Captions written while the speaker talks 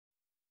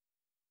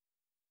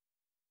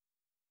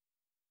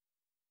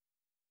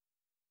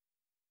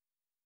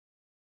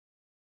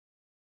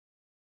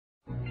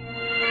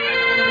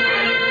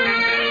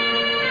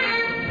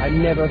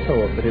never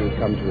thought that it would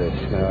come to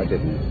this. No, I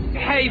didn't.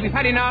 Hey, we've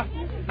had enough.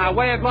 Our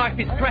way of life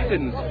is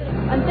threatened.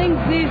 And things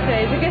these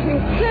days are getting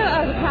so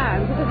out of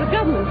hand because the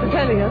governments are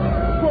telling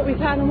us what we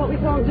can and what we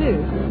can't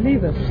do.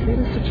 Leave us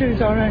to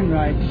choose our own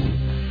rights.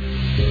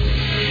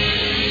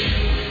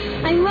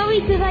 I'm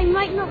worried that I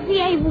might not be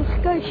able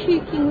to go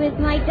shooting with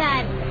my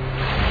dad.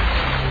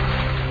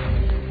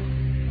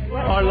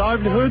 Our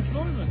livelihood,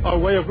 our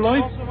way of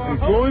life,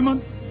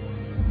 employment,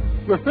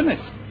 we're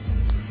finished.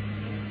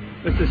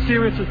 It's as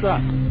serious as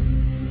that.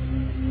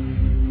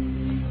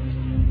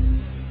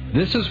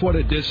 This is what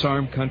a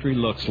disarmed country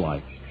looks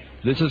like.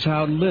 This is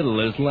how little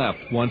is left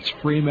once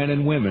free men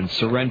and women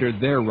surrendered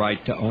their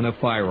right to own a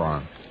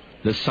firearm.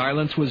 The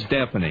silence was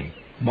deafening,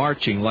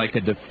 marching like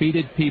a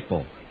defeated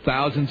people,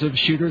 thousands of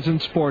shooters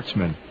and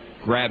sportsmen,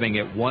 grabbing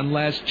at one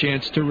last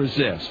chance to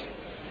resist,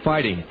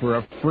 fighting for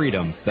a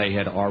freedom they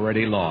had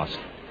already lost.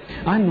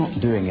 I'm not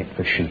doing it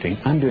for shooting,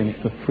 I'm doing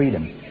it for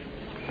freedom.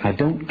 I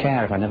don't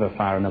care if I never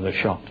fire another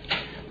shot,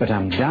 but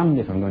I'm damned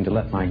if I'm going to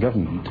let my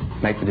government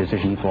make the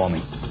decision for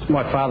me.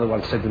 My father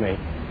once said to me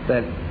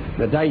that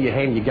the day you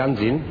hand your guns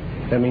in,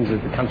 that means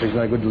that the country's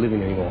no good to live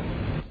in anymore.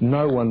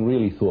 No one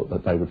really thought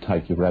that they would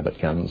take your rabbit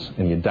guns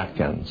and your duck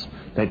guns.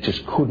 That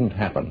just couldn't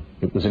happen.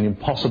 It was an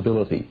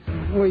impossibility.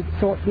 We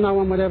thought no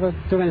one would ever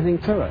do anything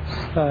to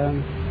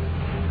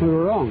us. We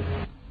were wrong.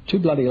 Too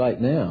bloody late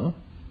now.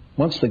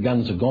 Once the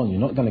guns are gone, you're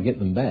not going to get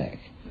them back.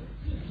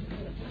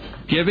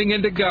 Giving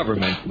into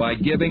government by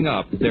giving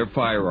up their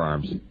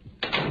firearms.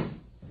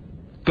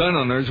 Gun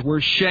owners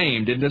were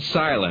shamed into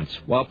silence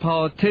while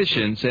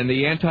politicians and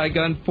the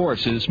anti-gun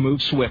forces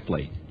moved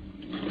swiftly,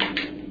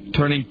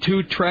 turning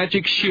two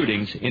tragic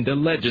shootings into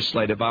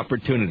legislative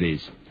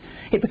opportunities.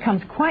 It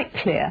becomes quite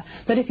clear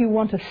that if you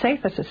want a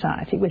safer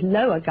society with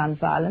lower gun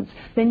violence,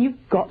 then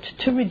you've got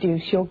to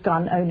reduce your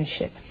gun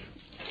ownership.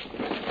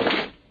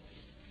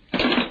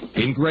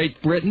 In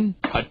Great Britain,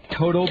 a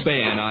total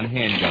ban on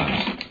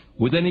handguns.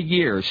 Within a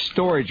year,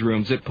 storage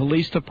rooms at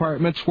police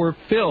departments were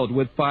filled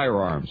with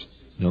firearms.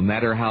 No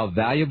matter how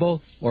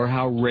valuable or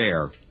how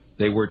rare,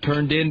 they were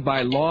turned in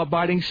by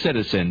law-abiding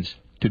citizens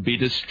to be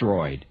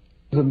destroyed.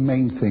 The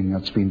main thing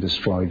that's been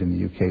destroyed in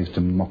the UK is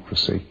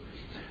democracy.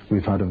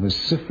 We've had a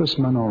vociferous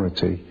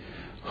minority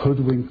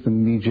hoodwink the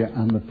media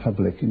and the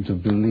public into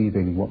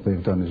believing what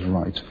they've done is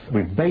right.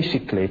 We've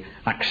basically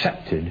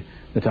accepted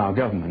that our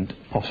government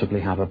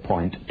possibly have a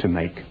point to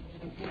make.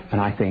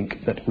 And I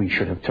think that we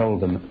should have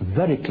told them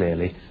very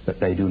clearly that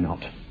they do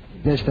not.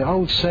 There's the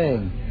old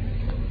saying,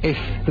 if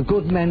the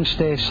good men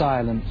stay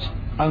silent,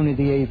 only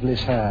the evil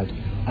is heard.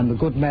 And the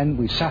good men,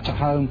 we sat at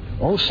home,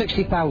 all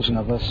 60,000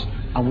 of us,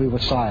 and we were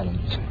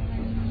silent.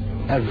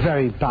 A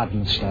very bad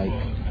mistake.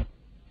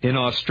 In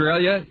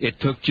Australia, it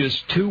took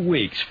just 2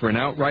 weeks for an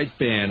outright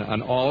ban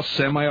on all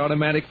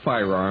semi-automatic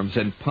firearms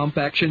and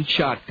pump-action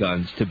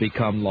shotguns to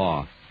become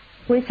law.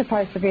 We're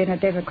supposed to be in a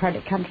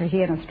democratic country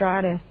here in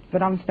Australia,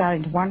 but I'm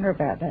starting to wonder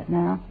about that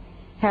now.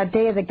 How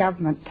dare the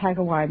government take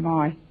away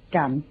my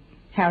gun?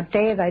 How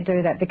dare they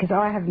do that? Because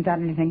I haven't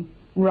done anything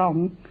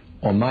wrong.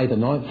 On May the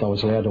 9th, I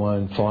was allowed to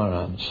own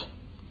firearms.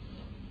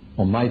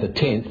 On May the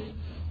 10th,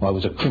 I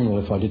was a criminal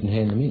if I didn't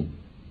hand them in.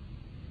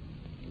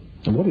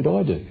 And what did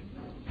I do?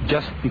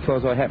 Just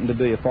because I happen to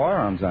be a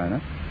firearms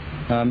owner,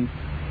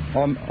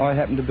 I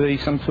happen to be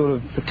some sort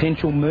of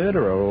potential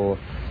murderer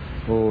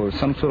or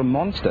some sort of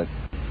monster.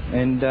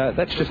 And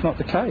that's just not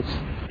the case.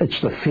 It's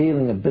the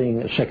feeling of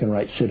being a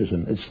second-rate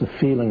citizen. It's the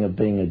feeling of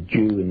being a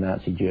Jew in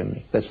Nazi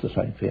Germany. That's the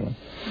same feeling.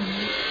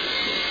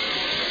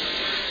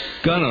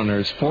 Gun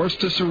owners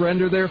forced to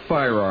surrender their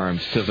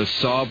firearms to the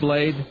saw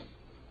blade,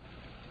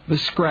 the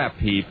scrap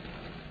heap,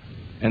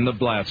 and the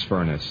blast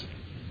furnace.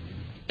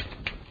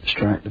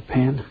 Strike the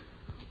pen.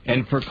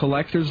 And for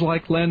collectors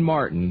like Len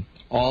Martin,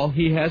 all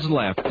he has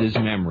left is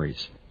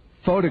memories.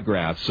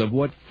 Photographs of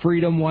what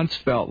freedom once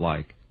felt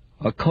like.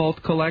 A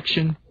cult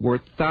collection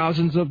worth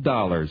thousands of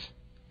dollars,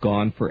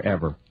 gone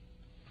forever.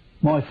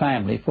 My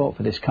family fought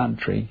for this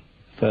country,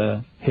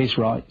 for his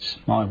rights,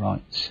 my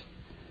rights,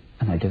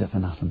 and they did it for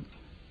nothing.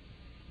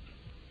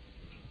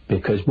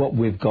 Because what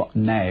we've got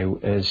now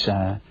is,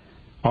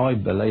 I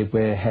believe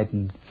we're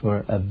heading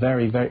for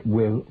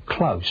we're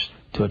close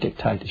to a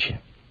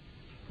dictatorship.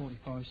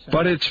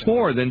 But it's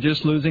more than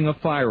just losing a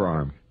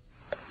firearm.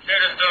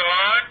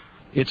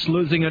 It's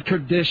losing a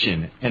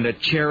tradition and a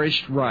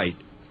cherished right.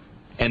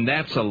 And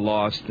that's a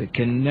loss that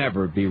can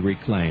never be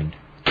reclaimed.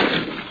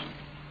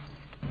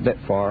 That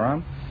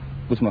firearm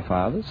was my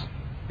father's.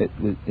 It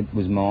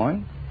was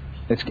mine.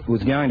 It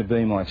was going to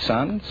be my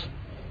son's.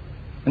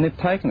 And they've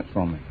taken it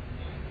from me.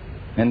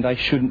 And they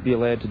shouldn't be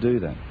allowed to do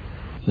that.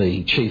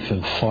 The chief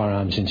of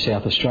firearms in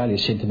South Australia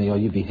said to me, oh,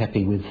 you'd be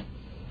happy with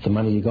the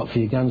money you got for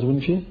your guns,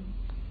 wouldn't you?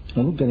 I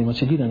looked at him and I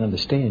said, you don't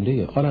understand, do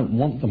you? I don't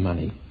want the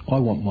money. I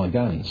want my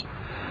guns.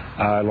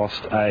 I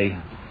lost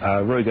a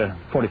Ruger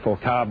 44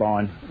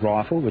 carbine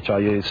rifle, which I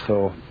used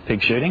for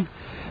pig shooting,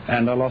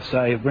 and I lost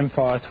a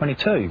Rimfire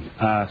 22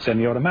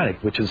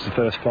 semi-automatic, which is the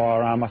first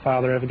firearm my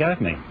father ever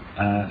gave me,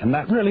 and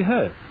that really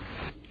hurt.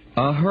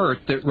 A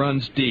hurt that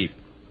runs deep.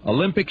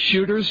 Olympic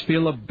shooters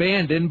feel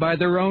abandoned by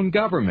their own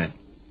government.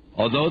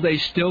 Although they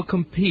still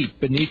compete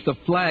beneath the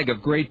flag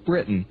of Great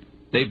Britain,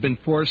 they've been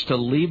forced to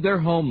leave their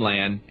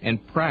homeland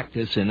and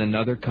practice in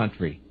another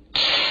country.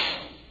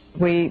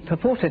 We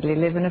purportedly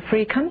live in a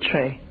free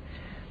country,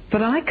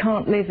 but I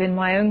can't live in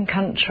my own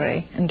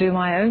country and do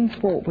my own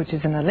sport, which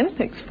is an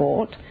Olympic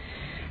sport.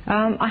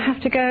 I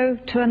have to go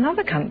to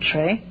another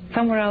country,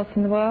 somewhere else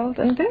in the world,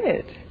 and do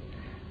it.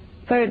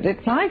 So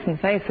it flies in the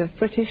face of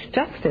British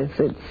justice.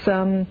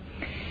 It's,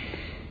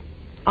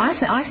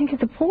 I think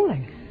it's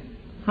appalling.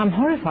 I'm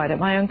horrified at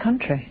my own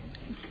country.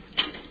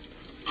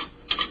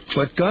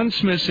 But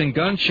gunsmiths and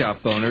gun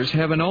shop owners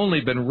haven't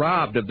only been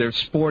robbed of their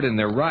sport and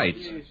their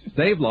rights,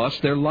 they've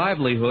lost their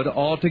livelihood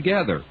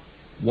altogether.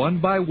 One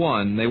by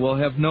one, they will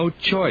have no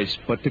choice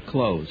but to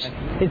close.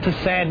 It's a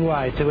sad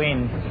way to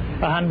end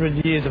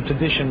 100 years of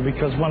tradition,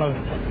 because one of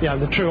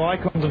the true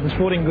icons of the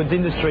sporting goods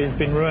industry has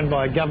been ruined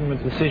by a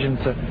government decision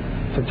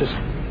to just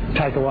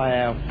take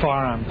away our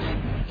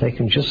firearms. They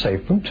can just say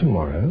from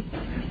tomorrow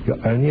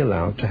you're only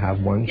allowed to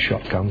have one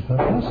shotgun per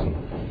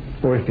person.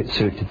 Or if it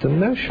suited them,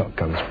 no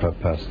shotguns per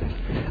person.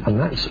 And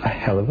that's a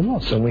hell of a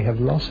loss, and we have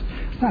lost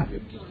that.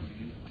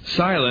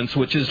 Silence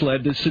which has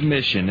led to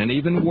submission and,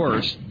 even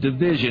worse,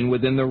 division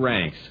within the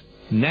ranks.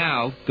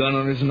 Now, gun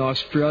owners in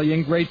Australia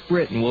and Great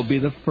Britain will be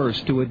the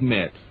first to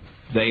admit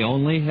they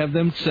only have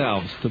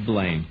themselves to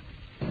blame.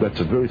 That's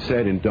a very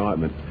sad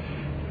indictment,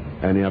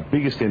 and our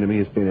biggest enemy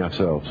has been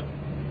ourselves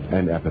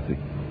and apathy.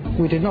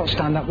 We did not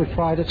stand up with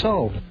pride at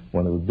all.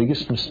 One of the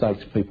biggest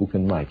mistakes people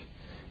can make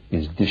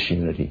is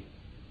disunity.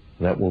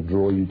 That will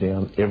draw you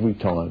down every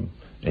time,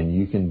 and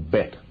you can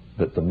bet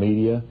that the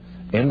media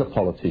and the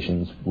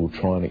politicians will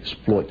try and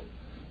exploit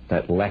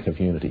that lack of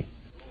unity.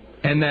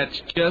 And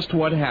that's just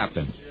what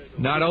happened.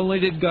 Not only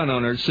did gun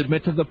owners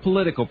submit to the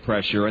political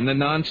pressure and the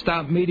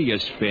non-stop media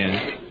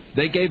spin,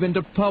 they gave in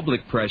to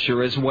public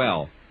pressure as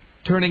well,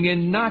 turning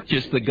in not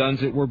just the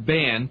guns that were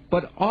banned,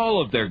 but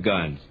all of their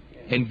guns,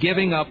 and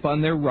giving up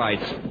on their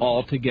rights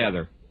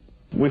altogether.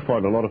 We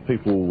find a lot of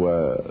people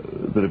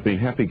that have been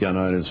happy gun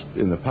owners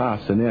in the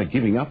past are now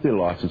giving up their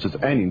licences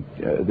and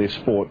their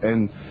sport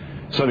and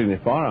selling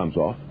their firearms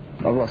off.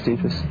 I've lost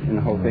interest in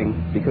the whole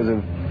thing because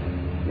of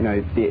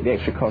the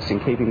extra costs in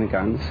keeping the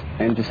guns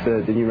and just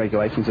the new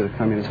regulations that have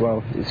come in as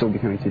well. It's all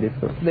becoming too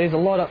difficult. There's a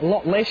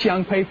lot less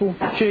young people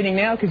shooting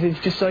now because it's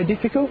just so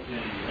difficult.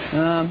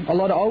 A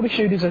lot of older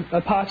shooters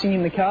are passing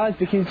in the cards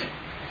because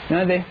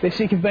they're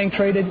sick of being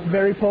treated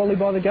very poorly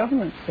by the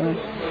government. So,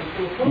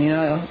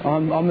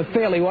 I'm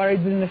fairly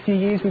worried that in a few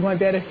years we won't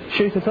be able to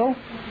shoot at all.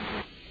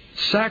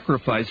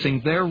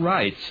 Sacrificing their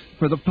rights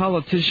for the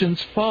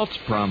politicians' false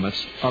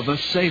promise of a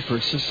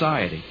safer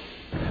society.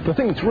 The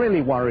thing that's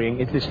really worrying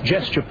is this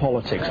gesture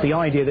politics, the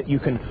idea that you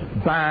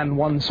can ban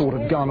one sort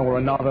of gun or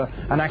another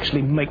and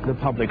actually make the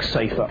public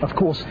safer. Of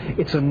course,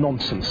 it's a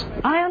nonsense.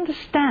 I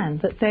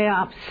understand that they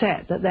are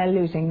upset that they're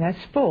losing their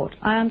sport.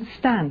 I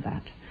understand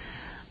that.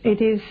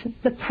 It is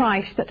the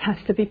price that has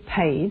to be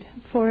paid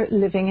for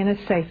living in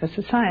a safer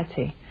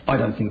society. I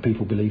don't think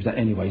people believe that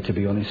anyway, to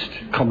be honest.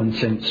 Common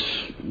sense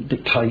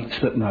dictates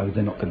that no,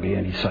 they're not going to be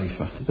any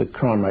safer. The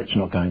crime rate's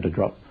not going to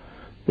drop.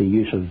 The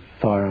use of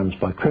firearms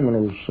by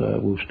criminals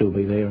will still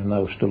be there, and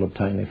they'll still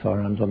obtain their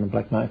firearms on the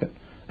black market.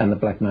 And the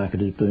black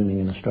market is booming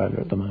in Australia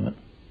at the moment.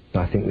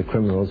 I think the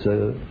criminals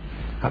are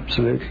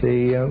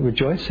absolutely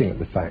rejoicing at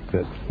the fact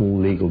that all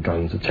legal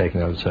guns are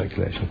taken out of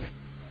circulation.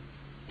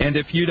 And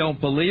if you don't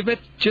believe it,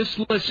 just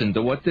listen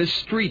to what this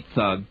street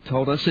thug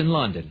told us in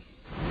London.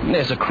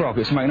 There's a crock.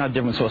 It's making no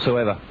difference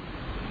whatsoever.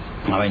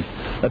 I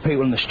mean, the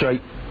people in the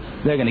street,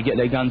 they're going to get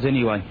their guns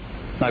anyway.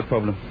 No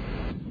problem.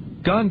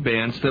 Gun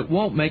bans that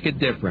won't make a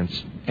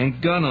difference,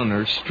 and gun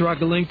owners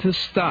struggling to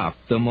stop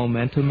the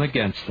momentum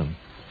against them.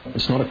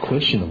 It's not a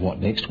question of what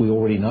next. We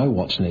already know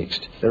what's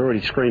next. They're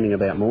already screaming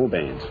about more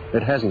bans.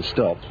 It hasn't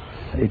stopped.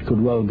 It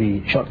could well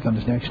be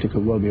shotguns next, it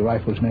could well be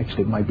rifles next,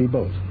 it might be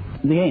both.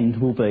 The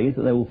end will be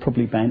that they will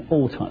probably ban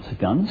all types of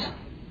guns,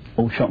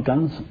 all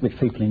shotguns, which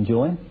people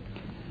enjoy.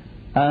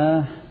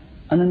 And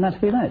then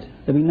that'll be that.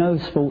 There'll be no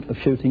sport of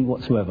shooting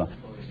whatsoever.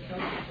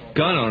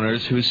 Gun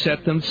owners who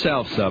set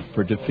themselves up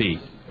for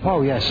defeat.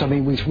 Oh yes, I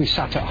mean we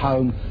sat at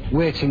home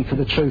waiting for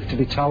the truth to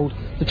be told.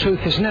 The truth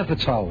is never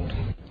told.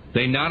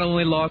 They not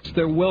only lost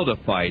their will to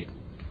fight,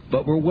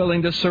 but were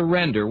willing to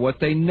surrender what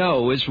they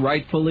know is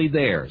rightfully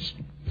theirs.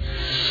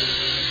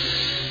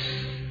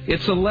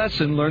 It's a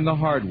lesson learned the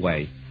hard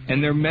way,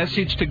 and their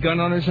message to gun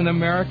owners in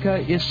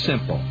America is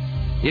simple.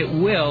 It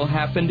will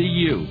happen to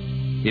you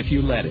if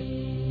you let it.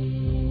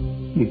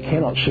 You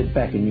cannot sit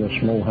back in your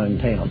small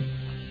hometown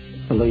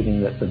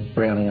believing that the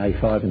Browning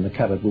A5 in the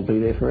cupboard will be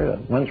there forever.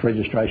 Once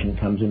registration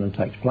comes in and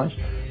takes place,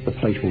 the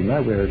police will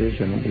know where it is,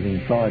 and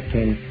within 5,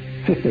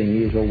 10, 15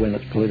 years, or when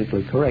it's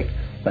politically correct,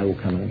 they will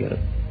come and get it.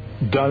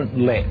 Don't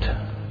let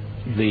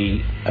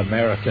the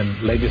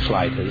American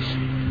legislators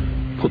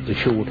put the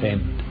short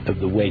end of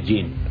the wedge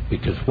in,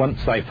 because once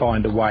they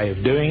find a way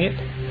of doing it,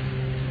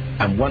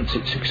 and once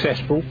it's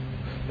successful,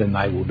 then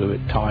they will do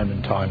it time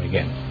and time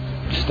again.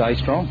 Stay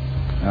strong.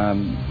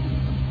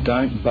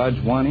 don't budge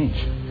 1 inch.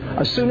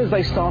 As soon as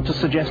they start to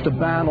suggest a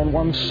ban on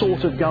one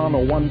sort of gun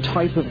or one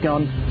type of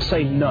gun,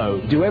 say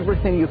no. Do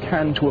everything you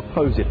can to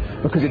oppose it,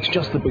 because it's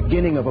just the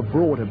beginning of a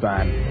broader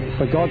ban.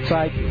 For God's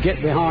sake,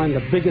 get behind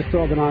the biggest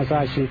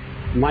organisation,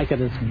 make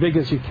it as big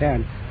as you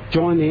can.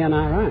 Join the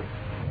NRA.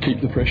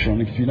 Keep the pressure on,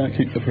 because if you don't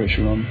keep the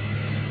pressure on,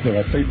 there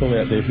are people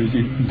out there whose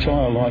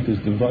entire life is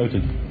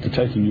devoted to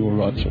taking your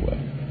rights away.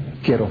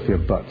 Get off your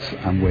butts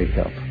and wake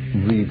up.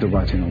 Read the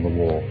writing on the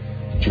wall.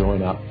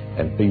 Join up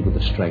and be with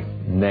the strength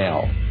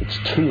now.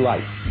 It's too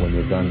late when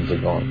your guns are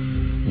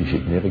gone. You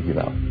should never give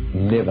up.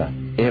 Never,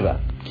 ever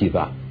give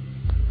up.